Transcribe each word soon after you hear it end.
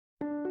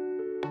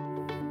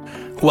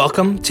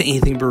Welcome to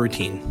Anything But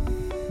Routine.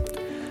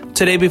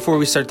 Today, before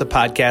we start the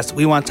podcast,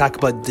 we want to talk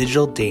about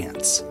Digital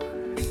Dance.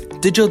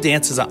 Digital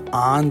Dance is an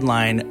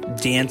online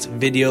dance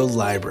video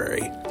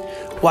library.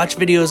 Watch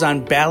videos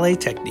on ballet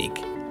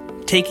technique,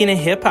 taking a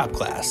hip-hop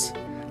class,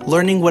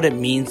 learning what it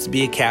means to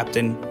be a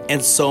captain,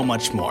 and so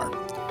much more.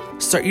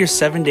 Start your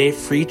 7-day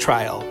free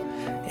trial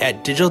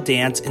at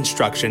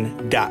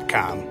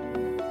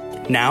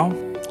digitaldanceinstruction.com. Now,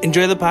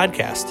 enjoy the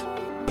podcast.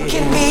 You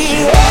can be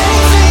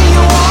anything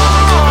you want.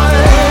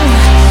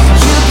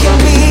 You can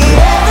be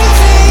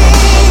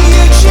everything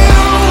you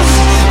choose.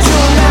 Do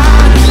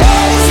not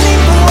let it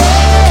slip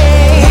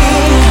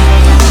away.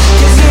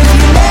 'Cause if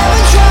you never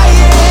try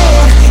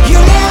it, you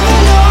never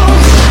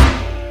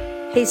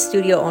know. Hey,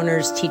 studio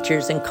owners,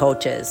 teachers, and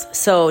coaches.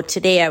 So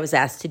today I was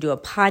asked to do a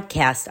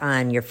podcast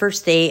on your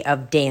first day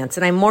of dance,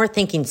 and I'm more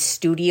thinking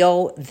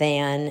studio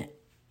than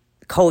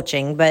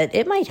coaching, but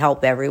it might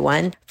help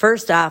everyone.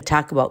 First off,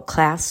 talk about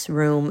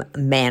classroom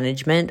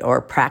management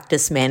or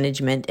practice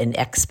management and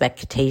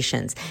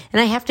expectations.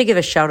 And I have to give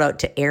a shout out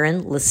to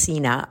Erin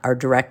Lucina, our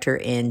director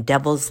in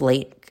Devil's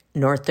Lake,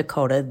 North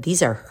Dakota.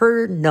 These are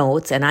her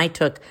notes, and I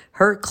took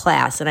her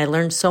class, and I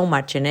learned so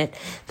much in it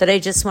that I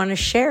just want to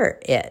share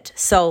it.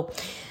 So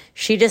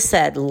she just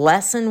said,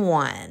 lesson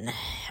 1,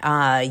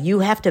 you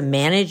have to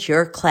manage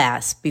your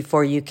class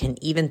before you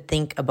can even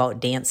think about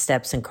dance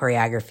steps and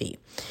choreography.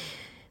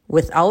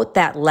 Without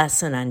that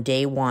lesson on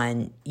day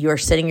 1, you're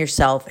setting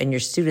yourself and your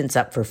students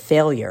up for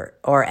failure,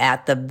 or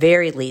at the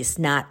very least,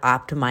 not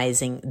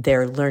optimizing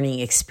their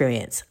learning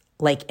experience.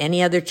 Like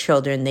any other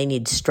children, they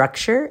need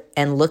structure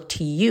and look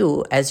to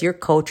you as your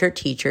coach or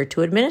teacher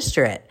to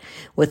administer it.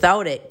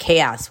 Without it,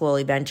 chaos will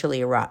eventually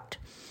erupt.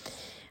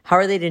 How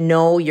are they to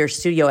know your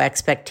studio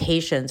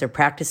expectations or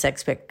practice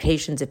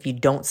expectations if you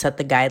don't set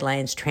the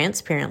guidelines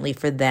transparently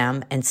for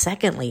them, and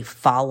secondly,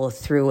 follow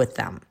through with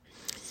them?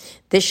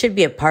 This should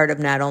be a part of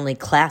not only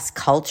class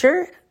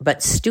culture,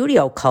 but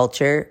studio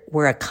culture,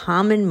 where a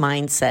common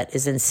mindset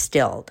is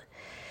instilled.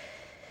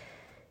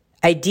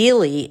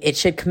 Ideally, it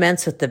should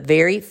commence with the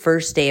very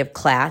first day of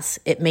class.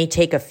 It may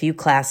take a few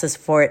classes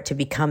for it to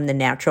become the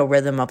natural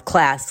rhythm of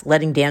class.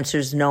 Letting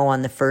dancers know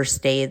on the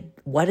first day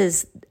what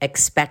is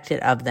expected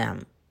of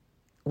them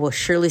will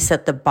surely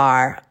set the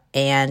bar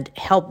and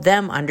help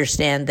them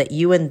understand that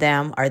you and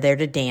them are there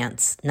to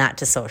dance, not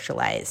to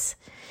socialize.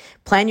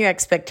 Plan your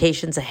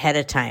expectations ahead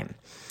of time.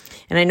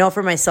 And I know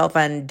for myself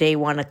on day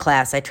 1 of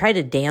class, I try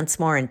to dance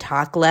more and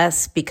talk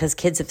less because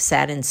kids have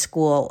sat in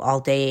school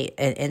all day.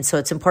 And so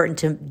it's important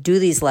to do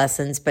these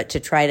lessons, but to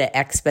try to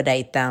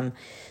expedite them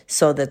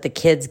so that the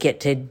kids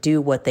get to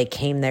do what they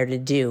came there to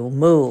do,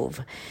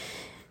 move.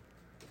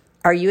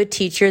 Are you a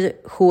teacher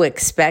who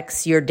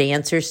expects your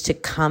dancers to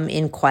come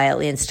in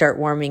quietly and start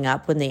warming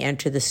up when they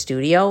enter the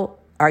studio?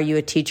 Are you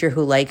a teacher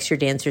who likes your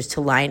dancers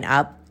to line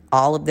up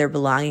all of their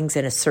belongings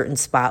in a certain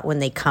spot when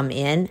they come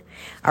in?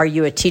 Are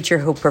you a teacher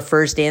who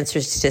prefers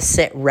dancers to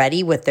sit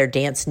ready with their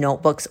dance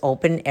notebooks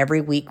open every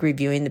week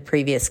reviewing the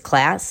previous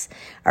class?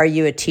 Are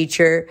you a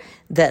teacher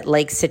that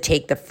likes to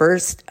take the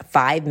first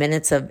 5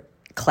 minutes of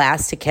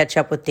class to catch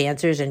up with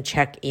dancers and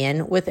check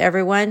in with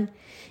everyone?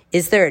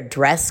 Is there a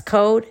dress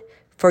code?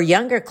 For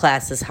younger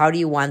classes, how do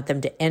you want them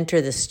to enter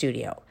the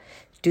studio?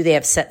 Do they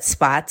have set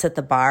spots at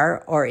the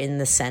bar or in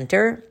the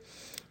center?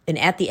 And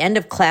at the end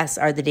of class,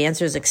 are the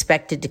dancers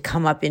expected to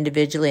come up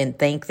individually and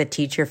thank the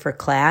teacher for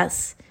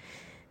class?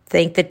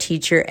 Thank the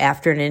teacher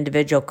after an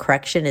individual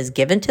correction is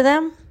given to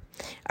them?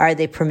 Are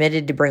they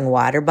permitted to bring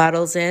water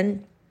bottles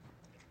in?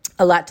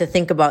 A lot to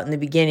think about in the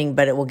beginning,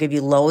 but it will give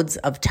you loads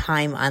of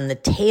time on the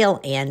tail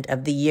end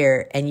of the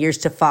year and years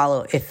to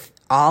follow if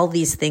all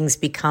these things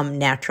become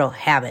natural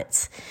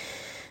habits.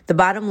 The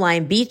bottom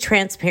line, be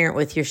transparent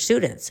with your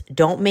students.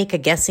 Don't make a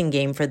guessing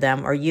game for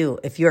them or you.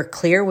 If you're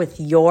clear with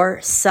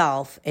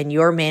yourself and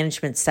your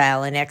management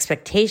style and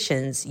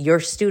expectations, your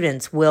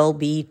students will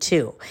be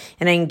too.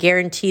 And I can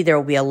guarantee there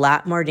will be a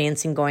lot more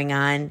dancing going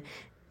on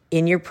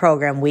in your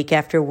program week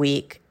after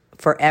week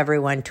for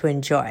everyone to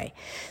enjoy.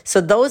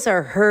 So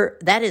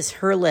that is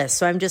her list.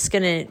 So I'm just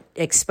going to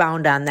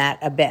expound on that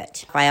a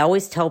bit. I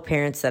always tell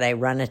parents that I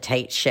run a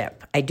tight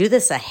ship. I do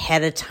this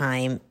ahead of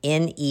time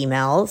in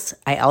emails.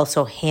 I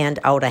also hand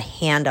out a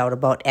handout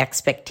about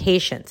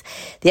expectations.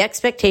 The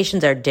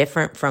expectations are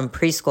different from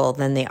preschool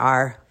than they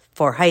are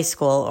for high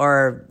school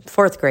or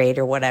 4th grade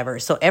or whatever.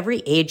 So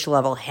every age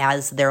level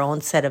has their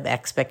own set of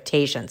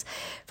expectations.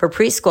 For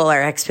preschool,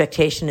 our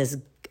expectation is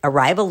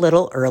arrive a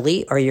little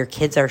early, or your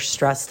kids are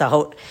stressed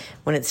out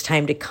when it's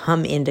time to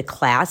come into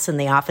class, and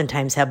they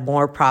oftentimes have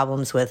more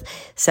problems with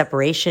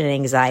separation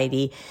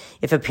anxiety.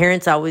 If a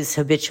parent's always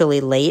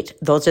habitually late,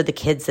 those are the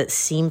kids that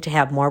seem to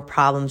have more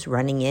problems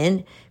running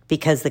in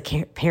because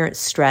the parent's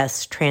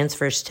stress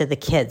transfers to the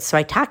kids. So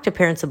I talk to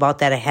parents about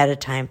that ahead of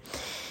time.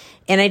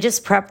 And I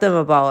just prep them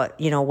about,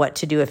 what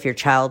to do if your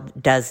child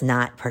does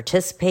not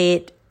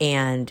participate.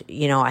 And,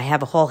 I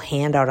have a whole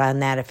handout on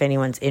that if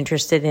anyone's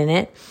interested in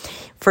it.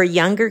 For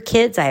younger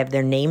kids, I have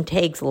their name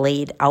tags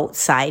laid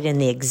outside in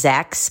the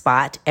exact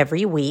spot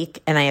every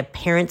week, and I have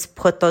parents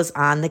put those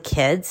on the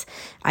kids.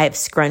 I have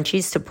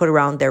scrunchies to put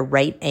around their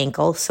right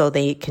ankle so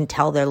they can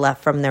tell their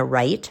left from their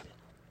right,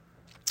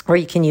 or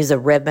you can use a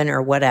ribbon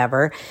or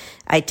whatever.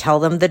 I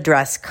tell them the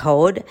dress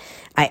code.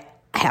 I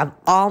have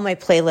all my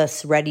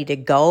playlists ready to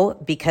go,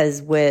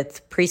 because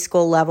with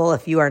preschool level,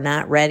 if you are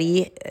not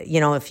ready,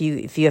 if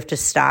you have to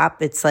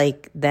stop, it's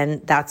like,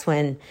 then that's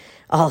when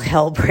all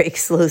hell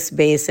breaks loose,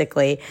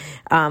 basically.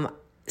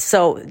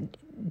 So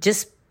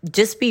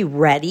just be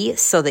ready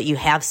so that you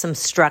have some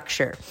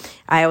structure.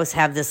 I always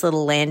have this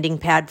little landing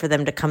pad for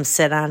them to come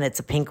sit on. It's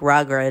a pink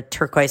rug or a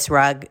turquoise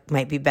rug.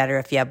 Might be better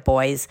if you have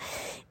boys.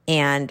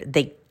 And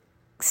they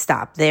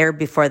stop there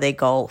before they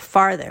go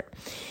farther.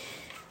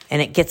 And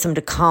it gets them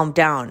to calm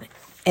down.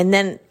 And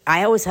then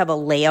I always have a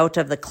layout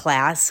of the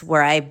class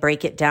where I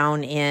break it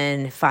down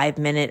in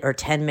 5-minute or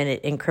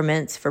 10-minute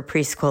increments. For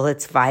preschool,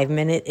 it's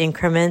 5-minute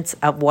increments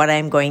of what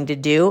I'm going to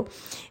do.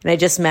 And I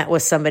just met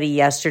with somebody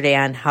yesterday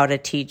on how to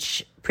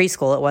teach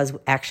preschool. It was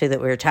actually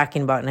that we were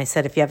talking about. And I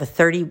said, if you have a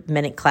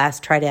 30-minute class,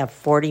 try to have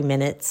 40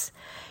 minutes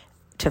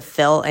to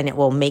fill, and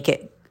it'll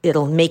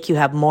make you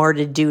have more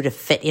to do to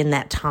fit in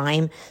that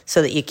time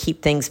so that you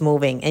keep things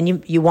moving.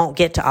 And you won't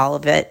get to all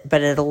of it,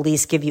 but it'll at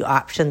least give you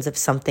options if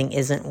something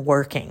isn't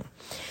working.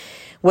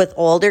 With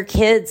older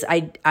kids,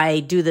 I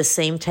do the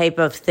same type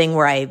of thing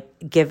where I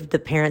give the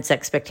parents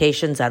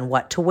expectations on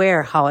what to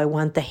wear, how I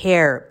want the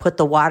hair, put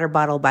the water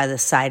bottle by the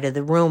side of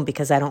the room,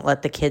 because I don't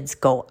let the kids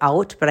go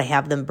out, but I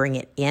have them bring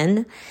it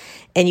in.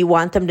 And you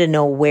want them to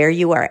know where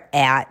you are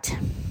at,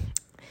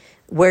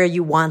 where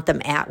you want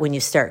them at when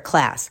you start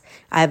class.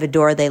 I have a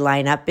door they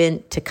line up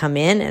in to come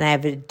in, and I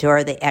have a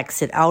door they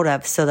exit out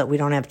of so that we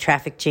don't have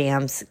traffic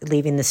jams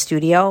leaving the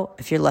studio,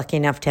 if you're lucky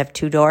enough to have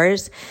 2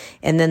 doors.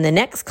 And then the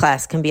next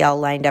class can be all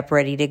lined up,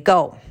 ready to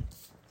go.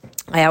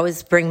 I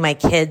always bring my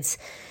kids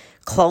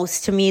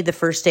close to me the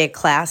first day of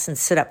class and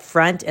sit up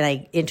front, and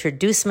I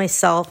introduce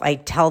myself. I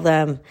tell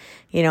them,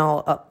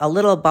 a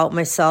little about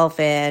myself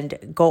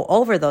and go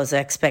over those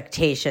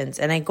expectations,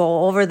 and I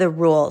go over the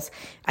rules.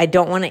 I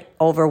don't want to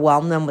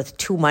overwhelm them with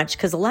too much,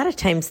 because a lot of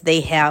times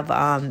they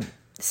have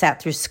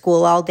sat through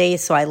school all day,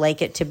 so I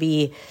like it to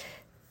be,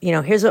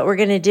 here's what we're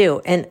going to do.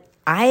 And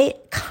I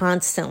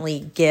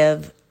constantly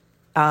give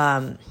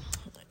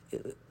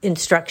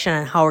instruction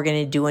on how we're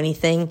going to do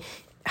anything,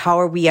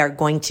 how we are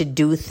going to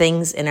do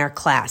things in our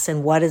class,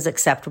 and what is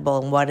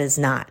acceptable and what is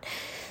not.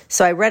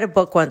 So I read a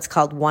book once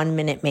called 1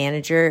 Minute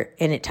Manager,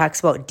 and it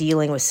talks about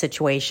dealing with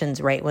situations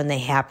right when they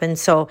happen.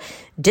 So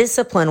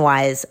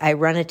discipline-wise, I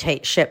run a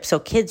tight ship, so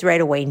kids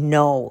right away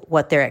know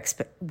what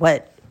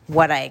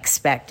I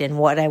expect and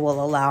what I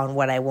will allow and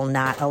what I will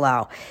not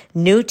allow.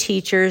 New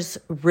teachers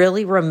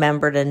really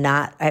remember to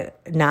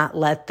not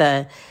let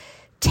the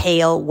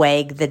tail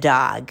wag the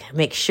dog.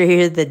 Make sure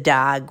you're the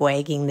dog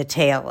wagging the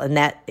tail. And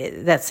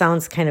that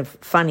sounds kind of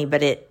funny,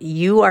 but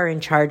you are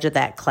in charge of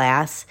that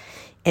class,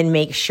 and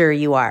make sure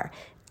you are.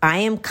 I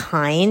am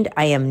kind,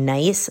 I am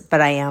nice,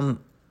 but I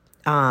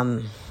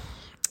am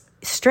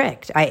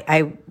strict.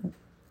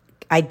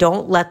 I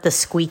don't let the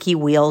squeaky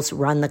wheels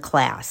run the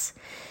class.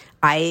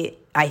 I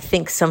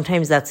think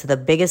sometimes that's the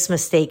biggest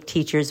mistake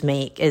teachers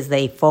make, is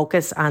they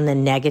focus on the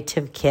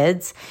negative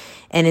kids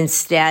and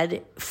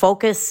instead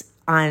focus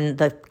on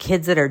the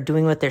kids that are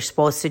doing what they're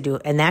supposed to do.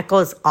 And that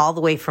goes all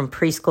the way from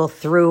preschool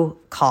through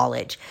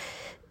college.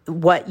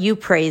 What you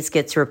praise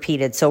gets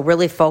repeated. So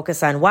really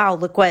focus on, wow,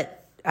 look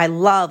what, I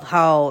love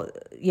how,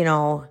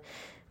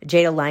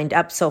 Jada lined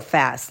up so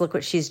fast. Look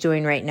what she's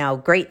doing right now.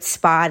 Great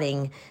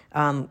spotting.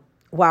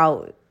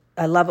 Wow,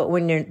 I love it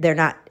when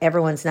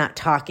everyone's not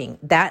talking.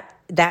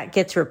 That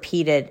gets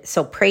repeated.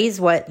 So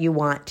praise what you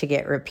want to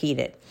get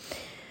repeated.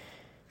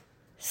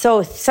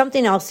 So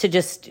something else to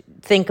just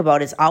think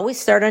about is always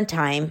start on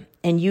time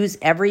and use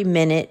every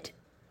minute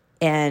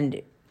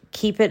and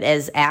keep it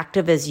as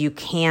active as you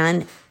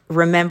can.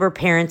 Remember,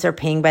 parents are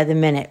paying by the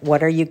minute.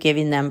 What are you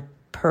giving them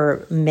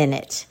per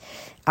minute?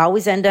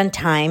 Always end on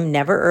time,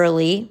 never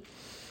early.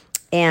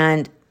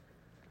 And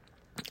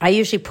I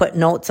usually put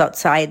notes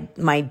outside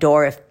my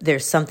door if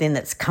there's something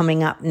that's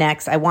coming up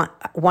next.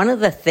 One of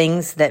the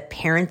things that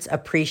parents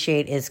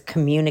appreciate is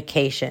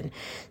communication.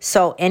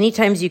 So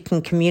anytime you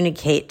can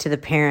communicate to the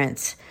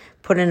parents,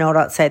 put a note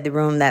outside the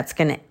room, that's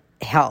going to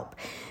help.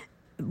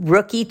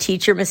 Rookie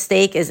teacher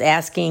mistake is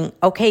asking,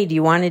 okay, do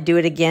you want to do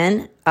it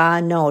again?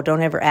 No,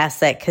 don't ever ask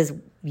that, because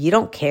you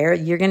don't care.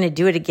 You're going to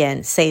do it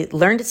again.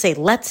 Learn to say,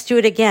 let's do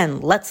it again.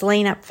 Let's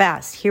line up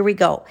fast. Here we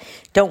go.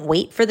 Don't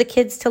wait for the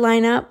kids to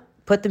line up.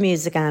 Put the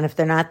music on. If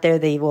they're not there,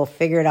 they will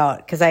figure it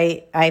out. Because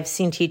I've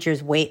seen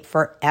teachers wait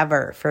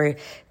forever for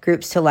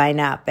groups to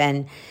line up.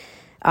 And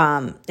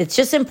it's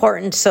just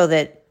important so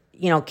that,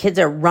 kids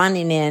are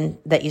running in,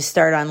 that you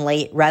start on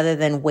late rather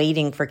than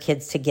waiting for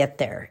kids to get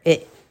there.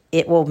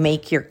 It will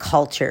make your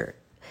culture.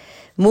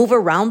 Move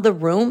around the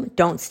room.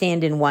 Don't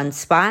stand in one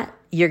spot.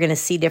 You're going to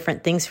see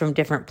different things from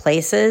different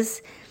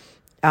places.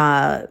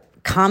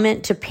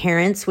 comment to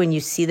parents when you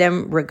see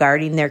them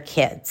regarding their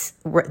kids,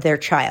 their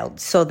child,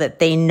 so that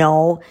they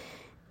know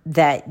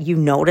that you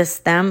notice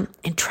them,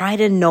 and try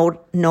to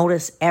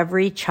notice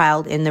every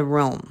child in the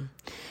room.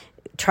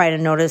 Try to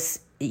notice,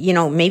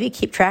 maybe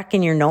keep track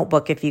in your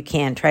notebook if you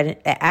can. Try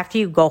to, after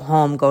you go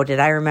home, did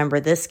I remember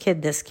this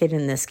kid,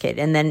 and this kid?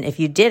 And then if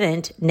you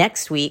didn't,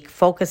 next week,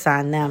 focus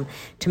on them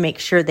to make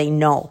sure they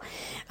know.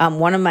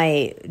 One of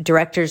my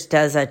directors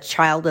does a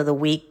child of the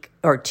week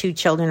or 2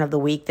 children of the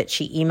week that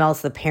she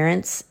emails the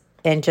parents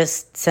and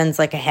just sends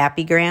like a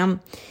happygram.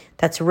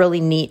 That's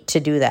really neat to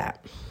do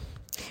that.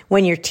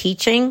 When you're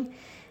teaching,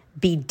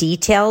 be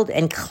detailed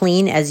and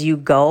clean as you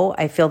go.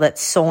 I feel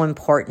that's so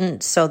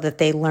important so that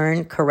they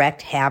learn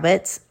correct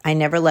habits. I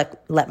never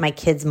let my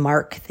kids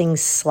mark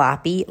things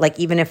sloppy, like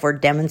even if we're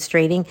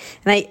demonstrating.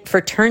 And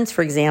for turns,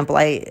 for example,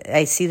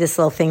 I see this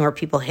little thing where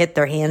people hit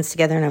their hands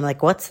together and I'm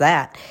like, what's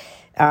that?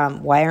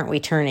 Why aren't we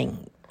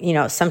turning?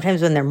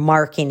 Sometimes when they're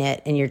marking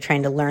it and you're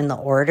trying to learn the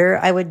order,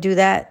 I would do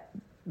that.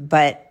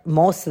 But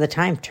most of the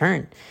time,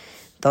 turn.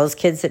 Those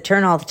kids that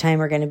turn all the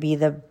time are going to be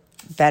the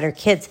better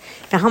kids.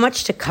 Now, how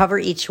much to cover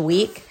each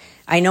week?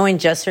 I know in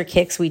Just for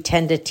Kicks, we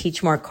tend to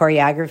teach more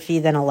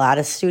choreography than a lot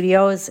of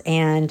studios.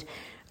 And,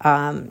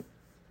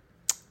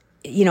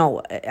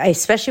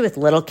 especially with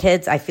little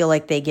kids, I feel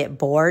like they get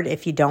bored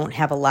if you don't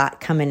have a lot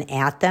coming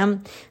at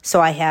them.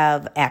 So I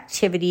have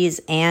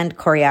activities and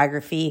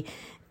choreography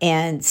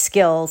and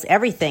skills,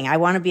 everything. I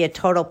want to be a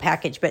total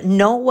package, but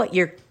know what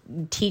you're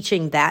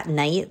teaching that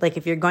night. Like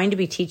if you're going to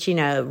be teaching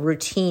a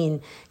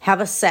routine, have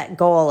a set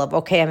goal of,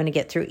 okay, I'm going to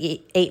get through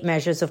 8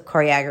 measures of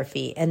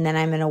choreography, and then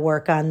I'm going to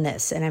work on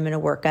this, and I'm going to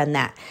work on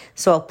that.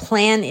 So a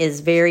plan is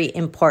very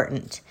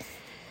important.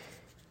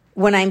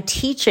 When I'm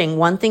teaching,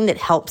 one thing that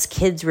helps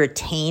kids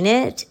retain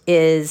it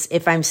is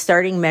if I'm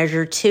starting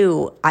measure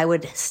 2, I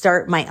would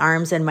start my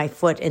arms and my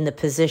foot in the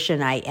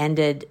position I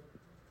ended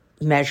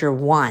measure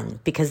 1,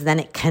 because then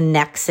it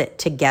connects it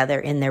together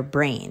in their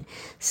brain.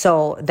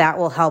 So that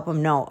will help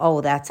them know,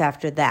 oh, that's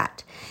after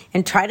that.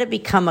 And try to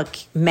become a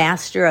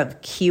master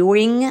of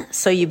cueing.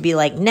 So you'd be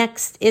like,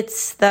 next,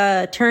 it's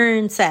the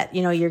turn set.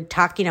 You're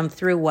talking them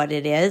through what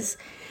it is.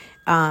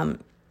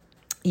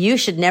 You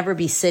should never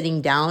be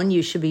sitting down.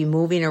 You should be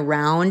moving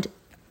around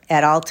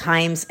at all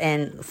times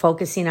and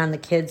focusing on the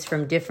kids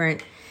from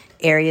different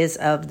areas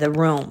of the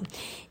room.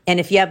 And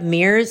if you have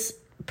mirrors,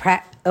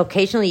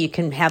 occasionally you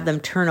can have them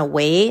turn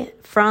away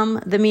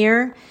from the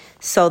mirror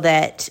so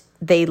that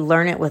they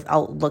learn it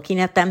without looking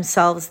at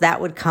themselves. That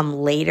would come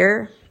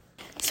later.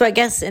 So I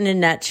guess in a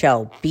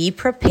nutshell, be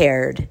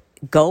prepared.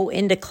 Go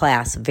into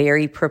class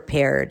very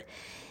prepared.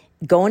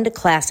 Go into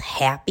class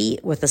happy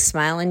with a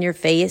smile on your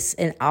face,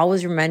 and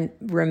always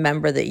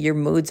remember that your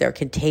moods are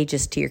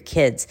contagious to your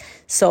kids.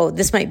 So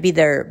this might be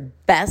their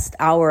best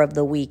hour of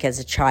the week as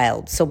a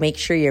child. So make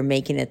sure you're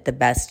making it the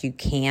best you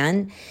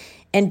can.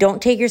 And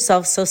don't take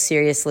yourself so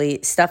seriously.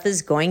 Stuff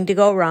is going to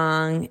go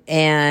wrong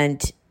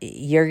and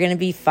you're going to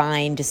be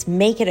fine. Just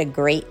make it a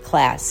great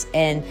class.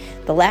 And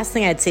the last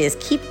thing I'd say is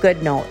keep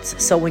good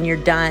notes. So when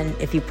you're done,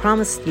 if you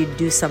promise you'd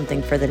do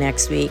something for the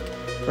next week,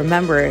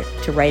 remember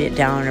to write it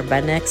down, or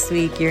by next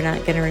week, you're not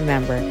going to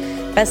remember.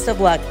 Best of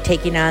luck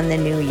taking on the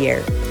new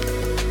year.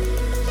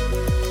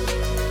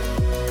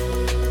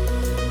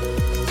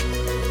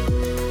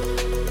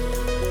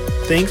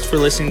 Thanks for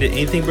listening to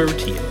Anything But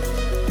Routine.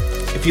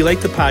 If you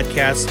like the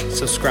podcast,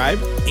 subscribe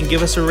and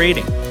give us a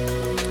rating.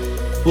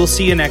 We'll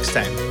see you next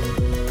time.